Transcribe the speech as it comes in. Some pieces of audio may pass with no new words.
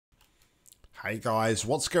Hey guys,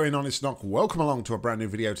 what's going on? It's Nock. Welcome along to a brand new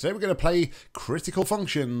video. Today we're going to play Critical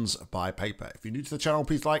Functions by Paper. If you're new to the channel,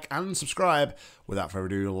 please like and subscribe. Without further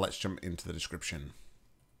ado, let's jump into the description.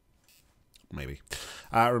 Maybe.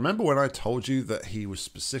 Remember when I told you that he was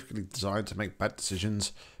specifically designed to make bad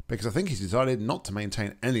decisions? Because I think he's decided not to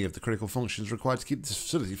maintain any of the critical functions required to keep this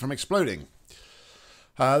facility from exploding.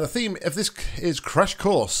 The theme of this is Crash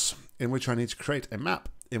Course, in which I need to create a map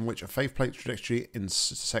in which a faceplate trajectory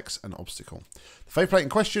intersects an obstacle. The faceplate in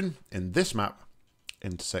question, in this map,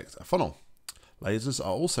 intersects a funnel. Lasers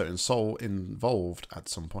are also involved at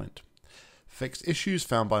some point. Fixed issues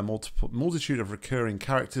found by multitude of recurring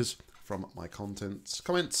characters from my comments,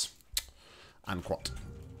 and quat.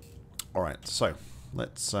 Alright, so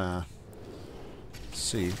let's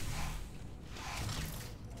see.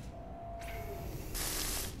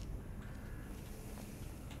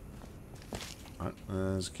 Right,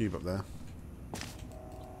 there's a cube up there.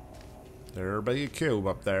 There'll be a cube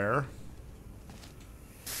up there.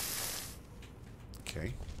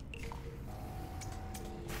 Okay.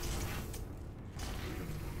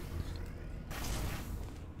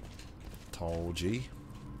 Told ye.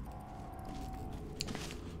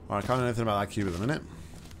 Alright, I can't know anything about that cube at the minute.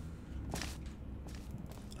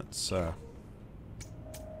 Let's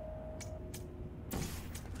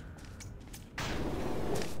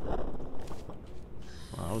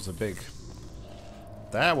that was a big...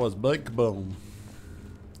 That was big boom.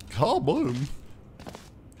 Kaboom!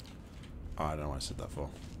 Oh, I don't know what I said that for.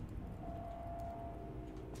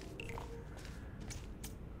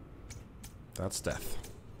 That's death.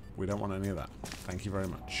 We don't want any of that. Thank you very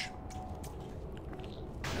much.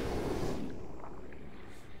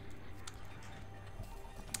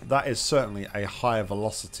 That is certainly a high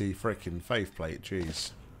velocity freaking faceplate,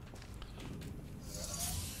 jeez.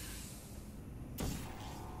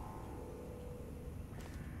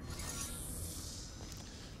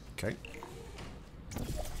 Okay.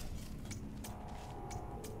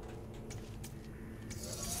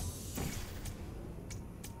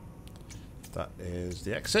 That is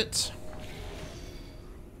the exit.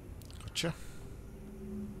 Gotcha.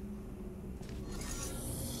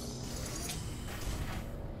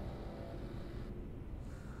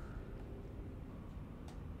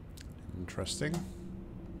 Interesting.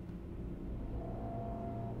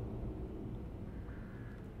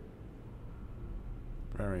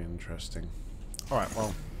 Very interesting. Alright,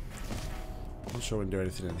 well, I'm not sure we can do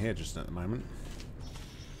anything in here just at the moment.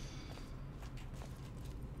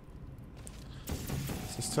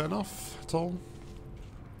 Does this turn off at all?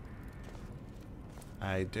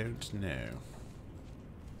 I don't know.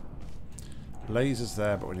 Lasers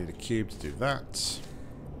there, but we need a cube to do that.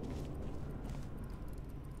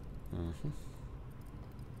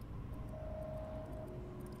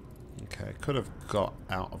 Okay, could have got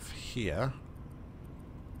out of here.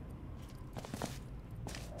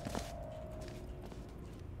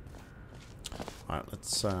 Alright,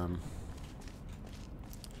 let's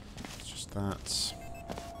just that.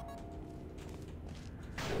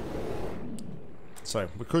 So,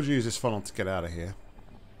 we could use this funnel to get out of here.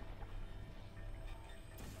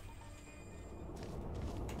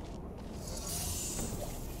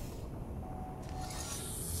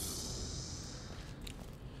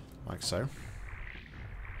 Like so.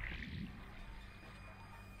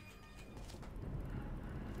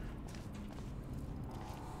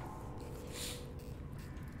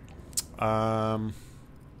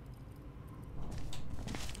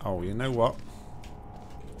 Oh, you know what?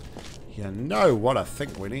 You know what I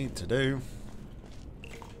think we need to do?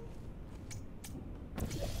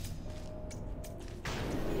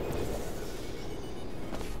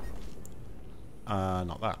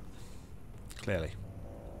 Not that. Clearly.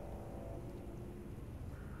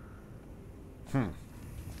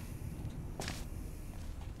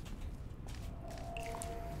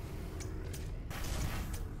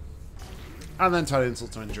 And then, to add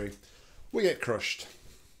insult to injury, we get crushed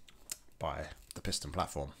by the piston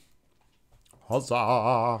platform. Huzzah!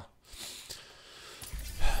 Alright.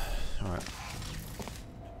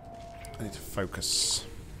 I need to focus.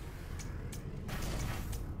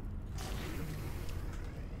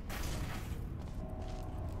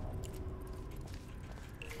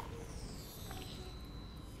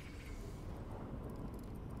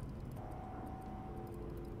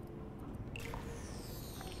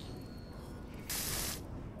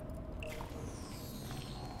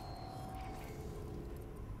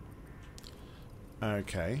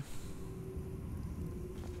 Okay.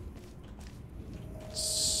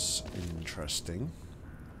 It's interesting.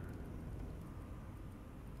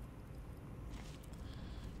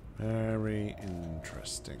 Very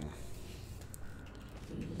interesting.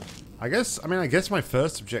 I guess my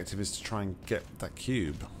first objective is to try and get that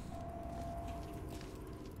cube.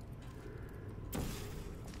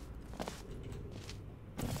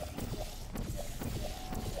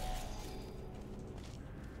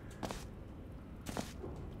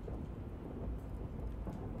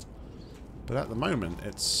 But at the moment,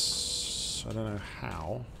 it's... I don't know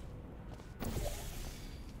how.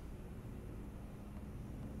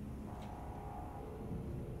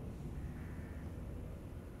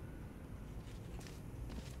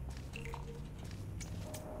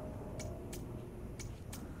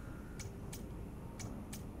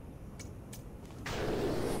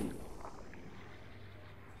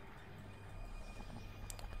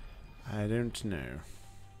 I don't know.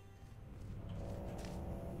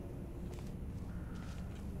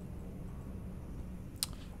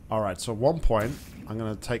 Alright, so at one point, I'm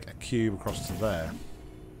going to take a cube across to there.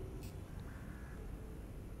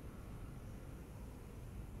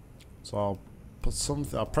 So I'll put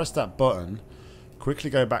something, I'll press that button, quickly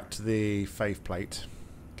go back to the faith plate,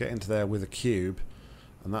 get into there with a cube,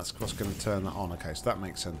 and that's what's going to turn that on. Okay, so that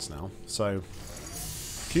makes sense now. So,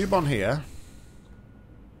 cube on here,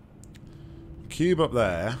 cube up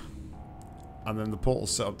there, and then the portal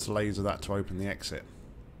set up to laser that to open the exit.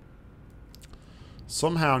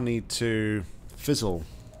 Somehow need to fizzle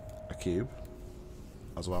a cube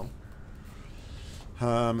as well.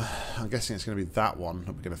 I'm guessing it's going to be that one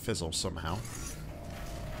that we're going to fizzle somehow.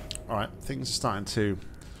 Alright, things are starting to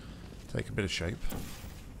take a bit of shape.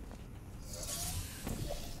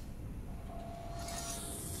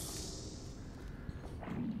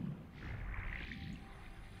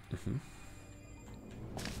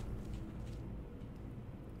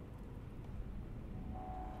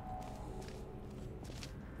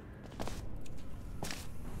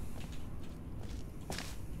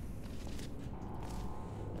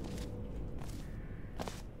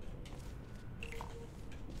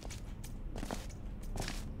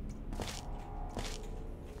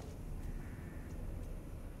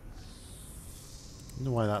 I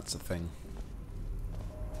wonder why that's a thing.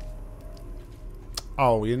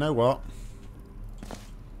 Oh, you know what?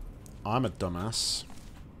 I'm a dumbass.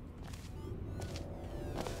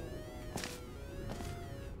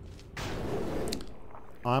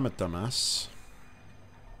 I'm a dumbass.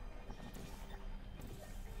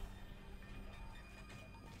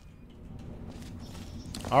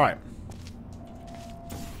 Alright.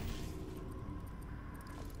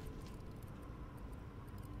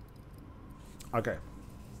 Okay.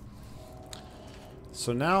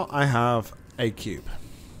 So now I have a cube.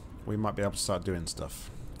 We might be able to start doing stuff.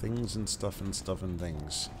 Things and stuff and stuff and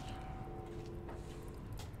things.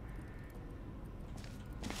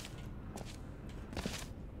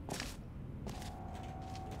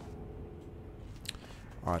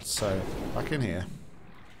 Alright, so back in here.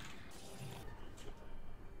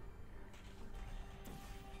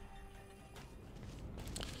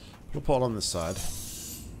 Put a portal on this side.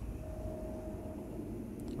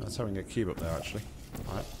 That's how we can get a cube up there, actually.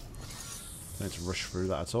 Alright. Don't need to rush through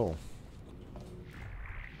that at all.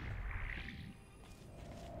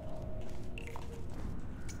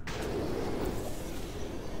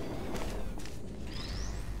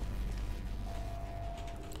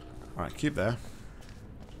 Alright, cube there.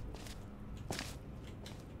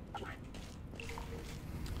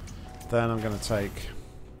 Then I'm going to take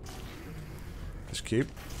this cube.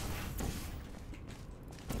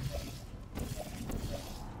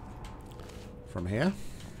 From here.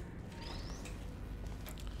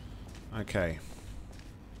 Okay.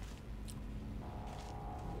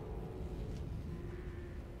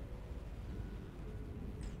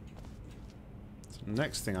 So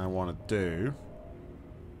next thing I want to do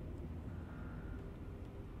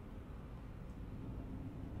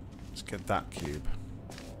is get that cube.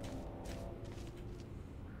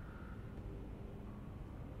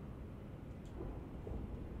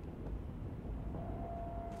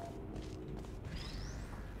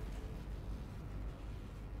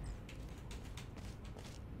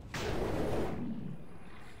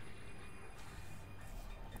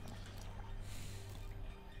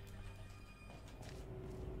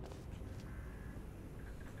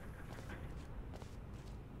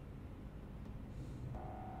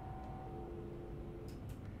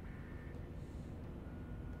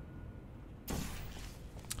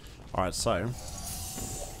 Alright, so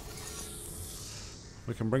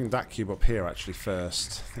we can bring that cube up here actually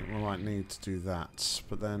first. I think we might need to do that,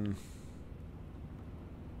 but then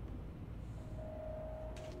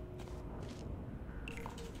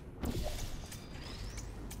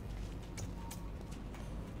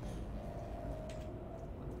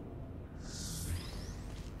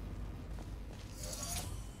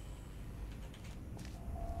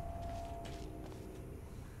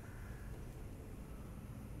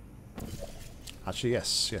Actually,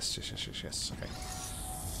 yes. Yes, yes, yes, yes, yes. Okay.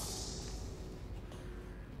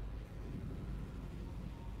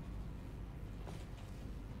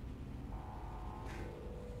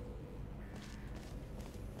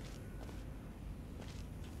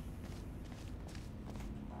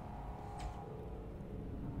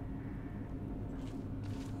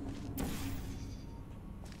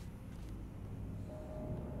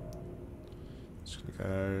 Just gonna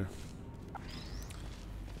go.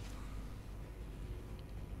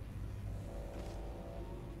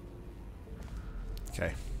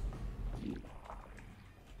 Okay.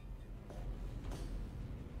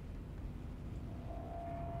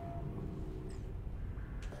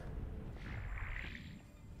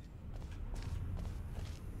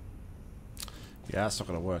 Yeah, that's not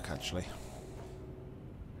going to work, actually.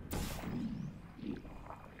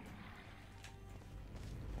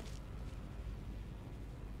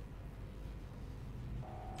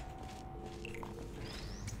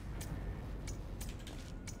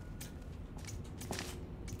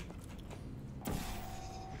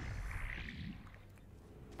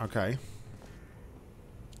 Okay.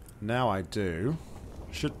 Now I do.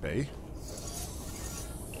 Should be.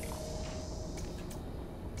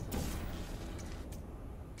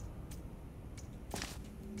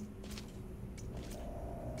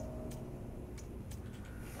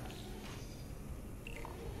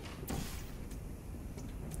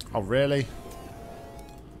 Oh, really?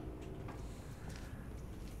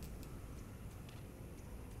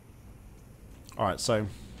 Alright, so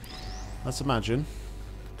let's imagine,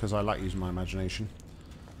 because I like using my imagination,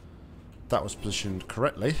 that was positioned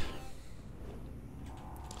correctly.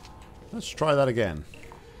 Let's try that again.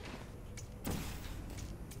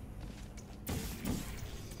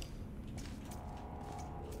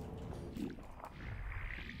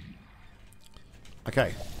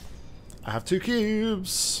 Okay. I have 2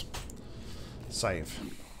 cubes. Save.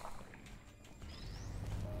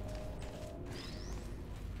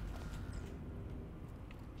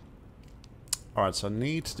 Alright, so I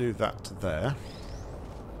need to do that to there.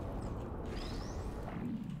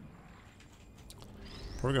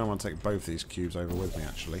 Probably going to want to take both these cubes over with me,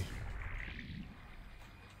 actually.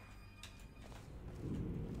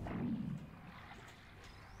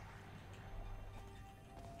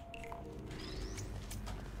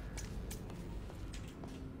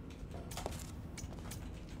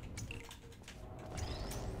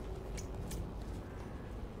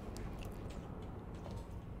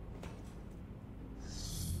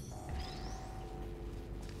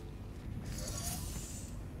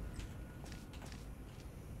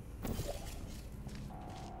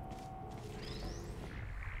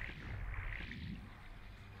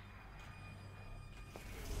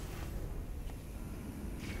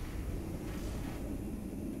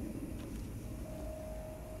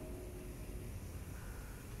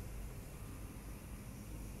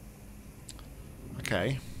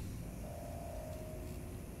 Okay.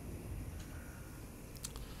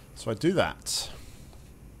 So I do that.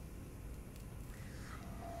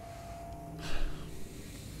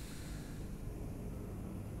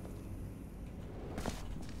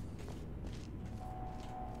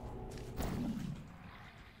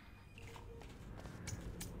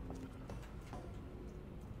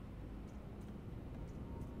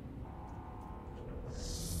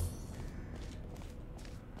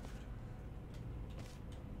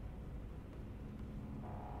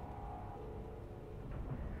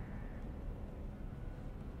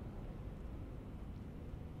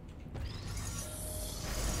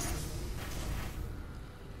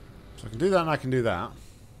 So I can do that and I can do that.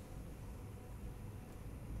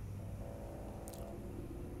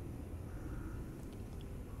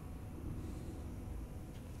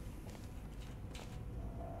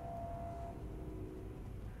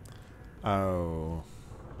 Oh.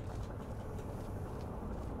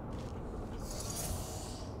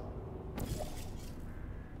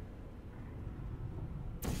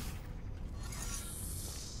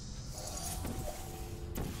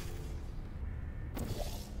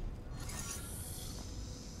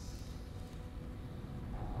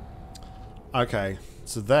 Okay,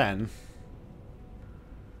 so then...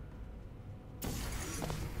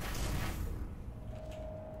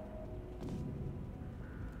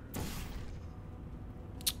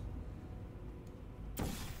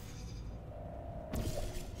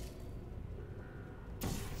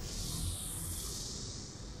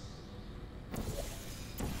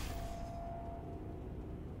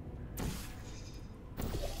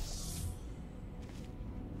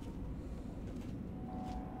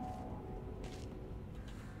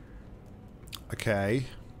 Okay.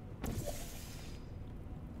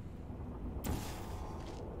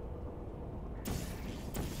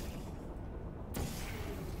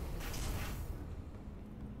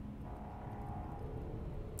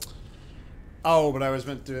 Oh, but I was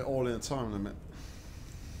meant to do it all in a time limit.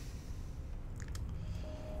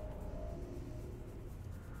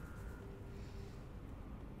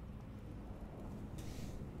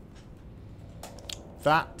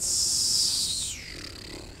 That's...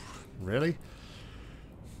 Really?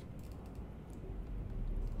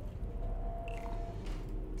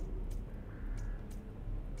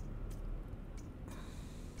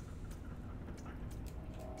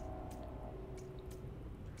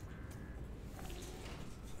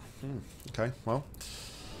 Okay, well,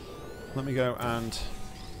 let me go and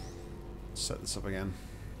set this up again.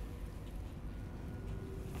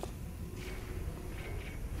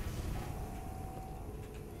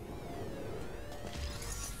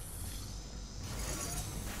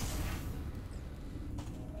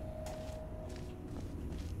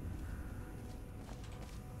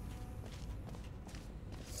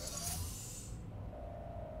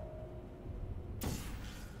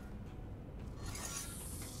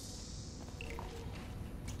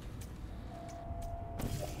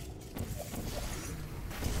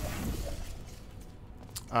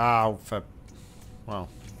 Oh, for... well...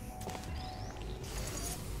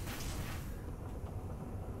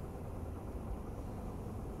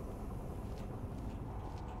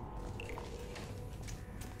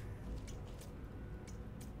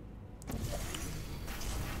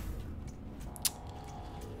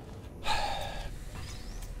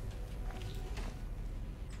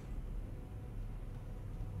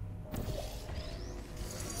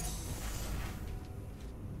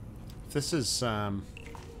 This is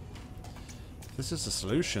the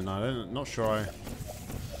solution. Not sure I...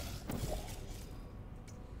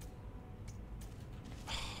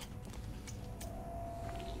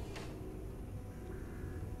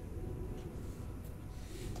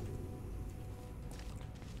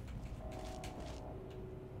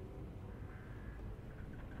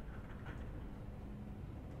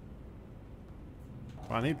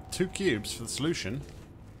 I need 2 cubes for the solution.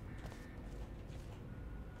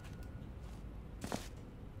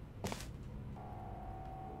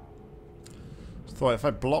 Thought if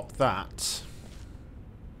I block that...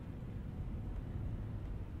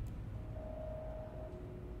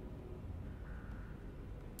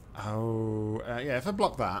 Oh, yeah, if I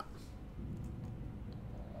block that...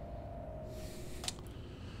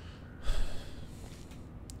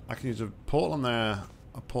 I can use a portal on there,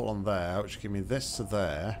 a portal on there, which will give me this to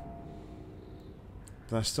there.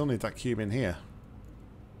 Then I still need that cube in here.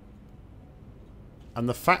 And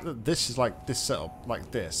the fact that this is like this setup,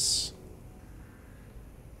 like this...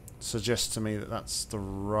 suggests to me that that's the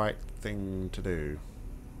right thing to do.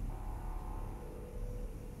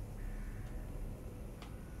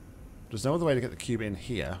 There's no other way to get the cube in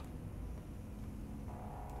here.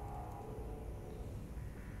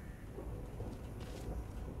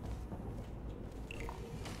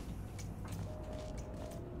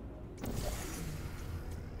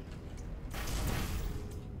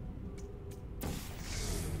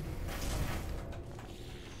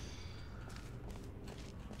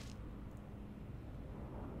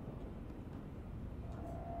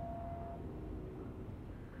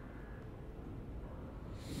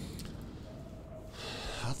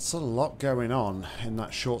 That's a lot going on in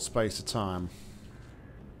that short space of time.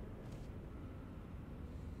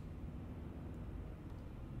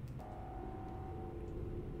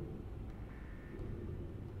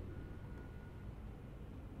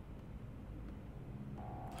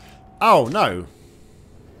 Oh, no.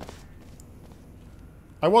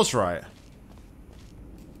 I was right.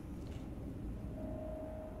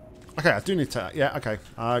 Okay, I do need to... Yeah, okay.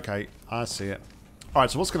 Okay, I see it. Alright,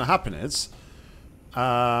 so what's going to happen is...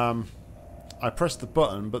 I press the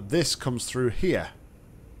button, but this comes through here.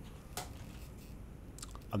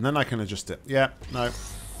 And then I can adjust it. Yeah, no.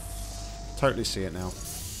 Totally see it now.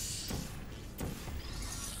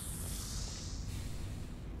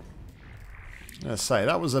 Let's say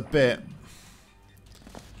that was a bit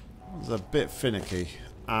finicky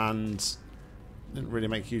and didn't really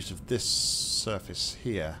make use of this surface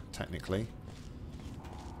here, technically.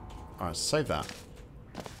 Alright, save that.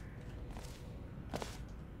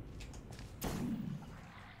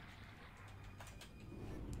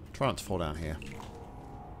 Try not to fall down here.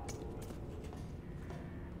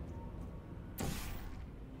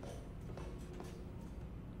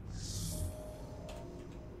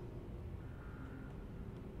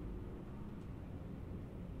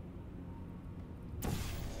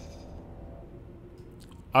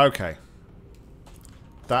 Okay.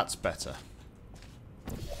 That's better.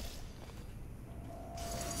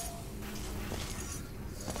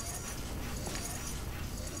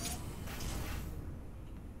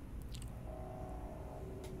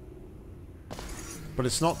 But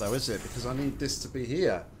it's not though, is it? Because I need this to be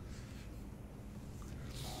here.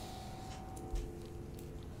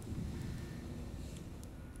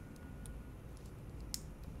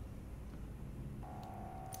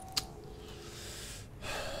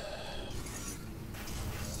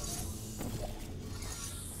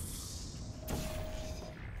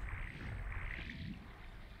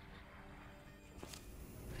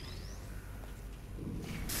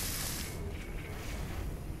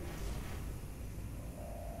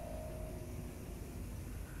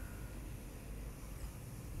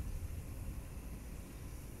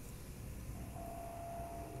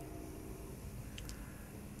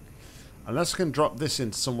 Unless I can drop this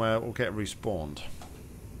into somewhere or get respawned.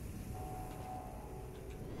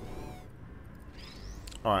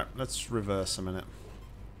 Alright, let's reverse a minute.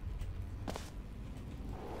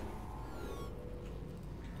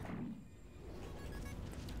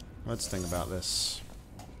 Let's think about this.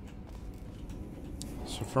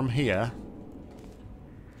 So from here...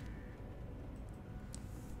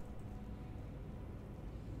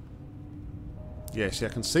 Yeah, see, I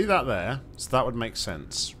can see that there, so that would make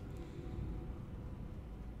sense.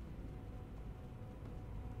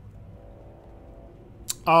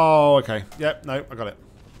 Oh, okay. Yep, no, I got it.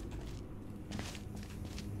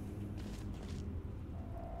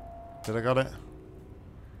 Did I got it?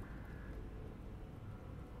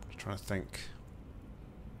 Just trying to think.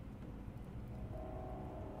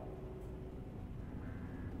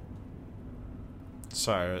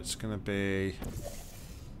 So, it's going to be...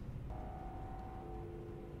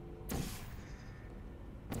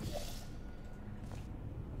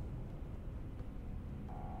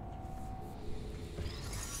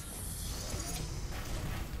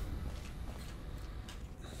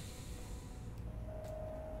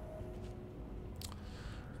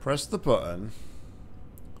 Press the button,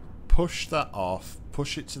 push that off,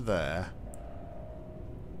 push it to there.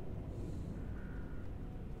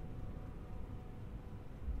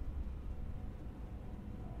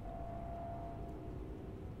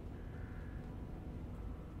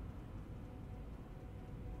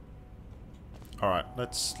 All right,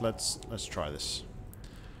 let's try this.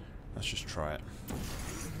 Let's just try it.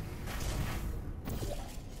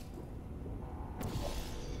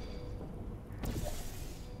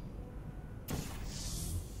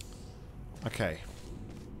 Okay.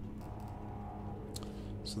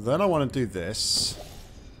 So then I want to do this.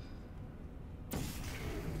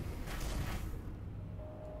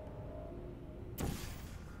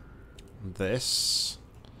 This.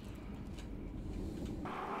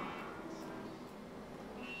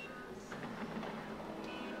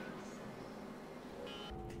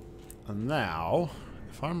 And now,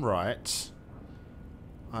 if I'm right,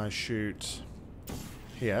 I shoot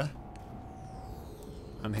here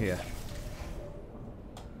and here.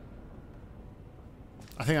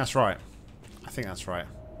 I think that's right. I think that's right.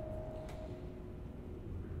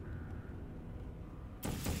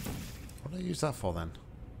 What did I use that for then?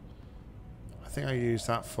 I think I used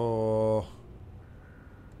that for...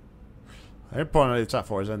 The only point I used that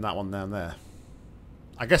for is then that one down there.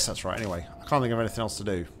 I guess that's right anyway. I can't think of anything else to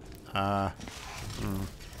do.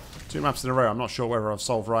 2 maps in a row. I'm not sure whether I've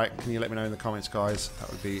solved right. Can you let me know in the comments, guys?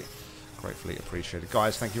 That would be gratefully appreciated.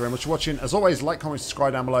 Guys, thank you very much for watching. As always, like, comment,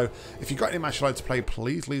 subscribe down below. If you've got any match you'd like to play,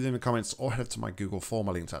 please leave them in the comments or head to my Google form.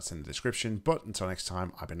 My link to that's in the description. But until next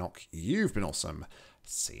time, I've been Nock. You've been awesome.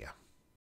 See ya.